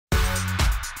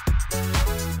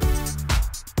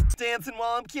dancing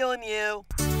while I'm killing you.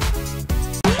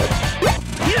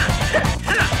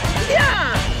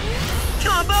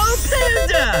 Combo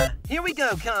Panda! Here we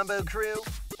go, Combo Crew.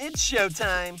 It's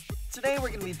showtime. Today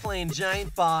we're gonna be playing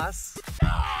Giant Boss.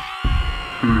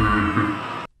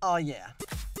 Oh yeah.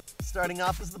 Starting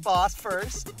off as the boss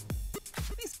first.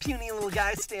 These puny little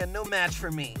guys stand no match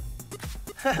for me.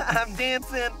 I'm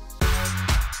dancing.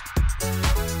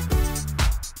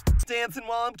 Dancing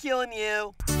while I'm killing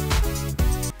you.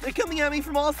 They're coming at me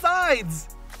from all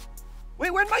sides.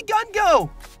 Wait, where'd my gun go?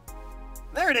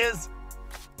 There it is.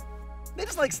 They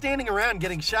just like standing around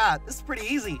getting shot. This is pretty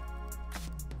easy.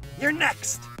 You're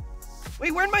next.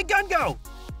 Wait, where'd my gun go?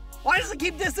 Why does it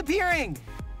keep disappearing?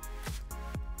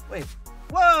 Wait,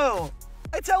 whoa,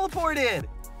 I teleported.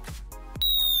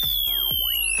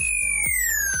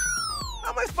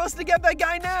 How am I supposed to get that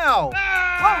guy now?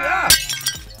 Ah!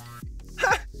 Whoa,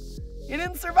 ah. You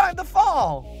didn't survive the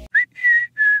fall.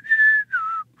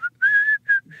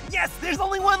 Yes, there's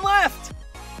only one left.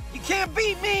 You can't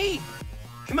beat me.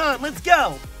 Come on, let's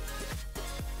go.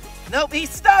 Nope, he's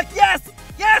stuck. Yes,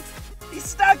 yes, he's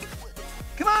stuck.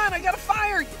 Come on, I gotta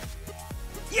fire.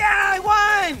 Yeah, I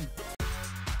won.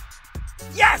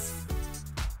 Yes.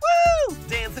 Woo,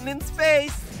 dancing in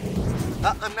space.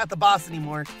 I'm not the boss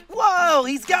anymore. Whoa,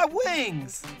 he's got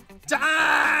wings.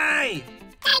 Die.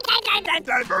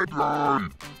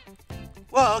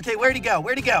 Whoa, okay, where'd he go?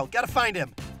 Where'd he go? Gotta find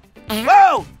him.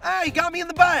 Whoa! Ah, he got me in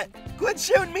the butt! Quit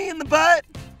shooting me in the butt!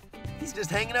 He's just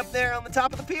hanging up there on the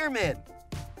top of the pyramid.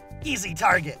 Easy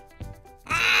target.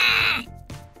 Ah!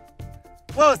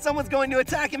 Whoa, someone's going to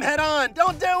attack him head on!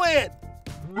 Don't do it!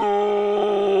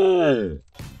 No!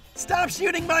 Stop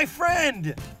shooting my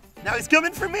friend! Now he's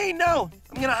coming for me! No!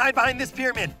 I'm gonna hide behind this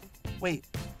pyramid. Wait,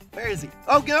 where is he?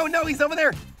 Oh, no, he's over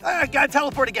there! Ah, gotta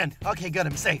teleport again. Okay, good,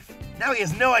 I'm safe. Now he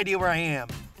has no idea where I am.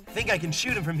 I think I can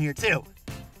shoot him from here, too.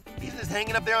 He's just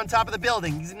hanging up there on top of the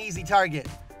building. He's an easy target.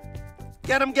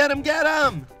 Get him, get him, get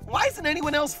him! Why isn't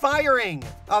anyone else firing?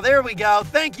 Oh, there we go.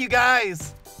 Thank you,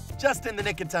 guys. Just in the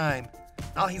nick of time.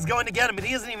 Oh, he's going to get him, but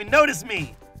he doesn't even notice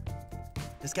me.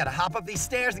 Just gotta hop up these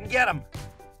stairs and get him.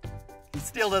 He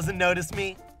still doesn't notice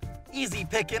me. Easy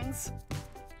pickings.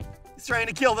 He's trying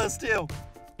to kill those two.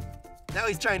 Now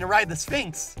he's trying to ride the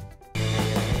Sphinx.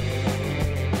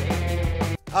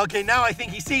 Okay, now I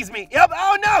think he sees me. Yep,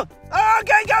 oh no! Oh,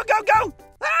 okay, go!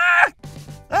 Ah!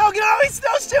 Oh no, he's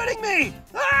still shooting me!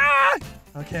 Ah!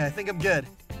 Okay, I think I'm good.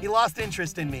 He lost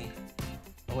interest in me.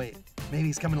 Oh wait, maybe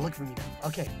he's coming to look for me now.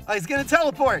 Okay, oh, he's gonna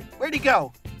teleport. Where'd he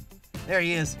go? There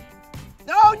he is.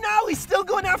 No, he's still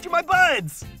going after my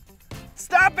buds!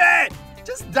 Stop it!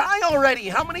 Just die already!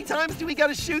 How many times do we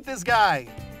gotta shoot this guy?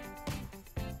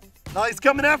 Oh, he's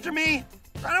coming after me!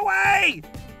 Run away!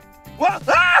 What?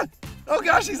 Ah! Oh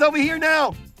gosh, he's over here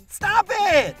now! Stop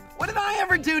it! What did I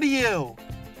ever do to you?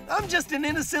 I'm just an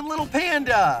innocent little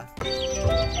panda!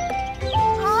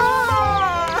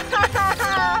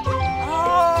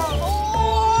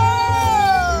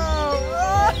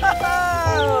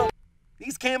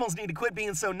 These camels need to quit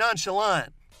being so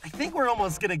nonchalant. I think we're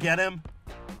almost gonna get him.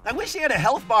 I wish he had a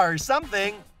health bar or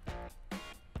something.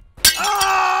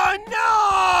 Oh no!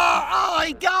 Oh,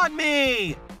 he got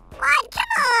me! What?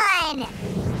 Come on!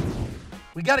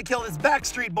 We gotta kill this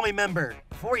Backstreet Boy member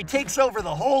before he takes over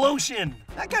the whole ocean.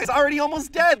 That guy's already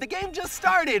almost dead. The game just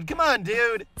started. Come on,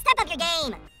 dude. Step up your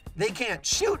game. They can't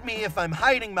shoot me if I'm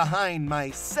hiding behind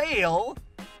my sail.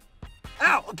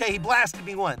 Ow, okay, he blasted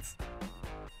me once.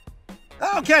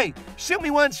 Okay, shoot me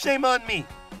once, shame on me.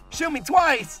 Shoot me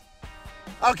twice.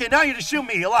 Okay, now you just shoot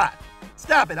me a lot.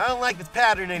 Stop it, I don't like this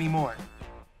pattern anymore.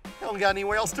 I don't got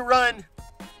anywhere else to run.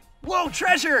 Whoa,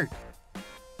 treasure!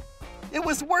 It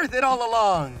was worth it all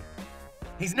along.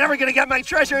 He's never gonna get my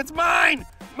treasure, it's mine!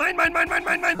 Mine! Mine!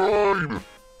 I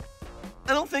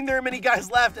don't think there are many guys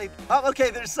left. Oh, okay,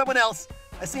 there's someone else.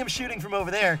 I see him shooting from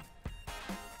over there.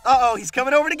 Uh-oh, he's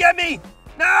coming over to get me!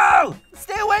 No!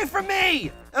 Stay away from me!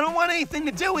 I don't want anything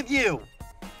to do with you.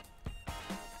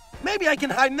 Maybe I can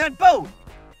hide in that boat.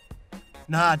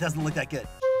 Nah, it doesn't look that good.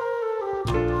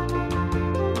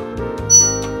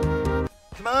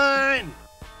 Come on!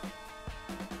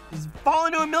 He's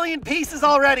falling to a million pieces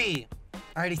already!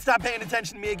 Alright, he stopped paying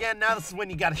attention to me again. Now this is when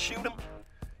you gotta shoot him.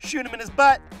 Shoot him in his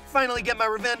butt. Finally get my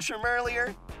revenge from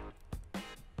earlier.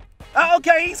 Oh,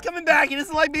 okay, he's coming back. He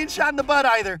doesn't like being shot in the butt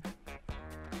either.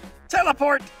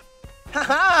 Teleport!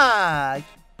 Haha!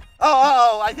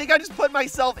 Oh, I think I just put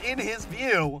myself in his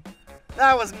view.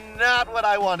 That was not what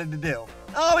I wanted to do.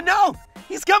 Oh no!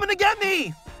 He's coming to get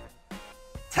me!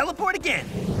 Teleport again.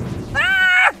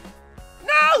 Ah!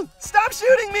 Stop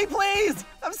shooting me, please!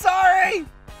 I'm sorry!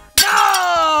 No!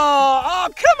 Oh,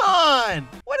 come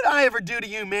I ever do to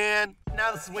you, man?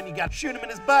 Now this is when you gotta shoot him in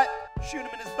his butt, shoot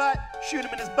him in his butt, shoot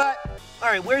him in his butt. All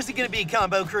right, where's he gonna be,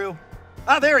 Combo Crew?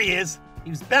 Oh, there he is. He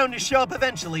was bound to show up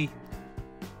eventually.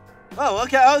 Oh,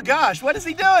 okay, oh gosh, what is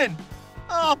he doing?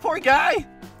 Oh, poor guy.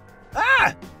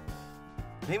 Ah!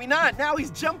 Maybe not, now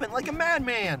he's jumping like a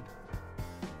madman.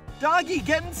 Doggy,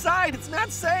 get inside, it's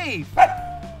not safe.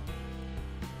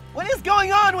 What is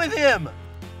going on with him?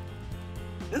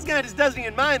 This guy just doesn't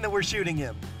even mind that we're shooting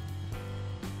him.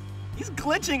 He's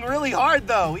glitching really hard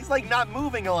though. He's like not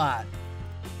moving a lot.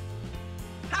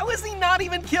 How has he not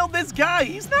even killed this guy?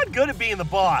 He's not good at being the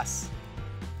boss.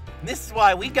 And this is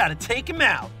why we gotta take him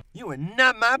out. You are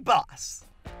not my boss.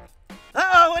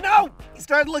 Uh-oh, no! He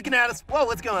started looking at us. Whoa,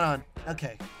 what's going on?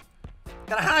 Okay.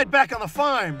 Gotta hide back on the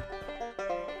farm.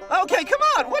 Okay, come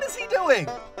on, what is he doing?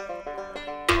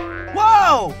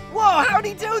 Whoa! Whoa, how'd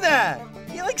he do that?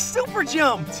 He like super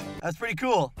jumped. That's pretty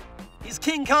cool. He's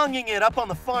King Konging it up on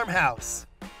the farmhouse.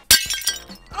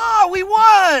 Oh, we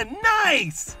won!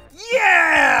 Nice!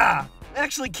 Yeah!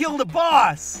 Actually killed a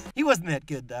boss. He wasn't that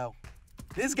good though.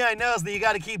 This guy knows that you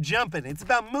gotta keep jumping. It's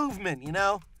about movement, you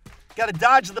know? Gotta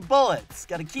dodge the bullets.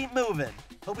 Gotta keep moving.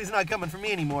 Hope he's not coming for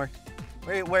me anymore.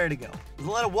 Where to go? There's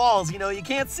a lot of walls, you know, you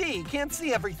can't see. You can't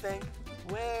see everything.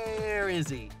 Where is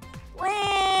he?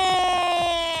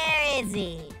 Where is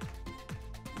he?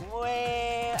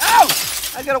 Where? Oh!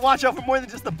 I gotta watch out for more than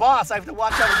just the boss. I have to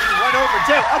watch out for being run over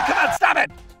too. Oh, come on, stop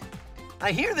it!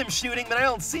 I hear them shooting, but I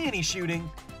don't see any shooting.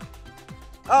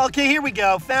 Oh, okay, here we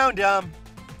go. Found him.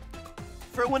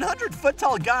 For a 100-foot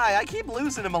tall guy, I keep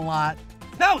losing him a lot.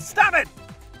 No, stop it!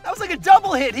 That was like a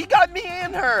double hit. He got me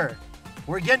and her.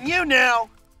 We're getting you now.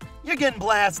 You're getting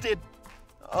blasted.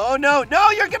 Oh, no,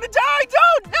 no, you're gonna die!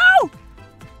 Don't! No!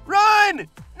 Run!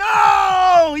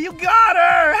 No! You got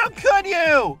her! How could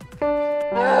you? No,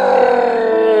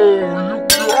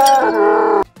 you got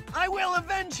her! I will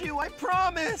avenge you, I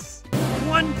promise!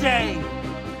 One day!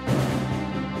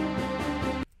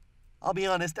 I'll be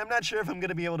honest, I'm not sure if I'm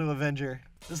gonna be able to avenge her.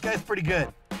 This guy's pretty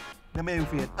good. Now maybe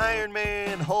if we had Iron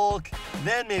Man, Hulk,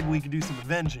 then maybe we could do some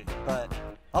avenging. But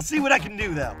I'll see what I can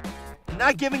do though. I'm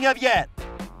not giving up yet.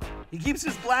 He keeps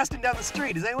just blasting down the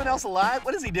street. Is anyone else alive?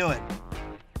 What is he doing?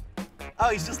 Oh,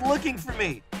 he's just looking for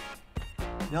me.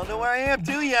 You don't know where I am,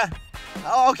 do ya?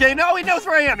 Oh, okay, no, he knows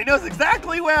where I am. He knows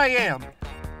exactly where I am.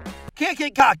 Can't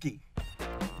get cocky.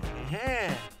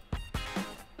 I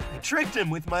tricked him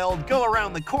with my old go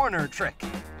around the corner trick.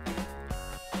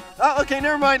 Oh, okay,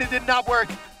 never mind, it did not work.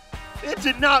 It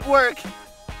did not work.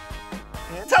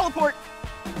 And teleport.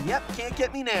 Yep, can't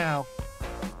get me now.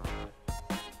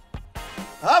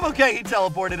 I'm okay, he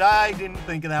teleported. I didn't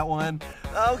think of that one.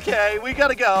 Okay, we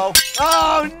gotta go.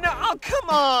 Oh, no, oh, come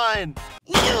on.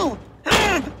 You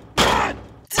have got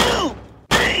to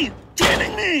be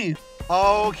kidding me.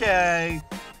 Okay,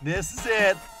 this is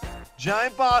it.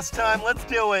 Giant boss time, let's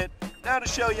do it. Now to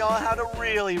show y'all how to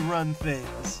really run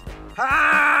things.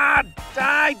 Ah!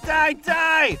 Die, die,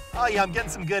 die! Oh yeah, I'm getting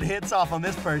some good hits off on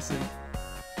this person.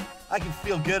 I can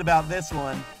feel good about this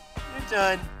one. You're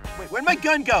done. Wait, where'd my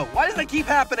gun go? Why does that keep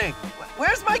happening?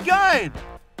 Where's my gun?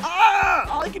 Ah!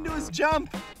 All I can do is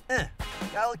jump. Got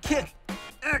a little kick.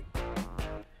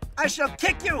 I shall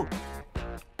kick you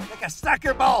like a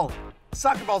soccer ball.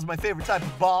 Soccer ball's my favorite type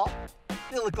of ball.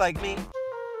 They look like me.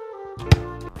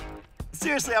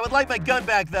 Seriously, I would like my gun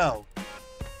back though.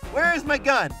 Where is my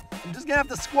gun? I'm just gonna have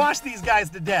to squash these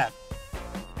guys to death.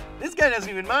 This guy doesn't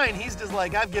even mind. He's just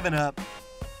like, I've given up.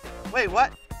 Wait,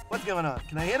 what? What's going on?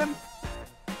 Can I hit him?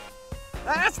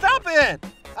 Ah, stop it!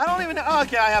 I don't even know. Oh,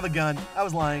 okay, I have a gun. I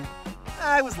was lying.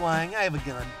 I was lying. I have a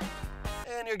gun.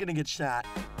 And you're gonna get shot.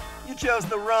 You chose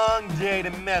the wrong day to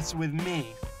mess with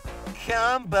me.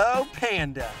 Combo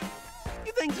Panda.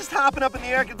 You think just hopping up in the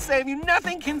air can save you?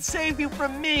 Nothing can save you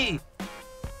from me.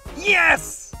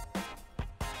 Yes!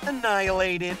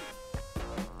 Annihilated.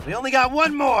 We only got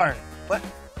one more. But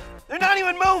they're not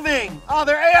even moving. Oh,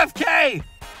 they're AFK.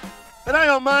 But I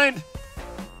don't mind.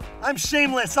 I'm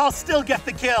shameless. I'll still get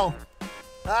the kill.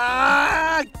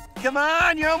 Ah, come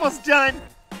on. You're almost done.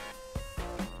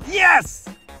 Yes!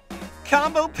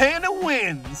 Combo Panda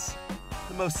wins.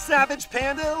 The most savage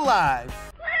panda alive.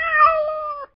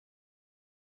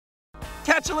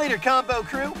 Catch you later, Combo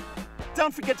Crew.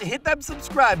 Don't forget to hit that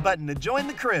subscribe button to join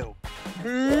the crew.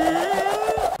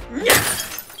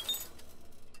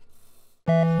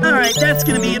 Alright, that's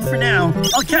gonna be it for now.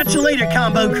 I'll catch you later,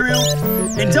 Combo Crew.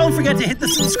 And don't forget to hit the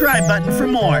subscribe button for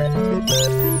more.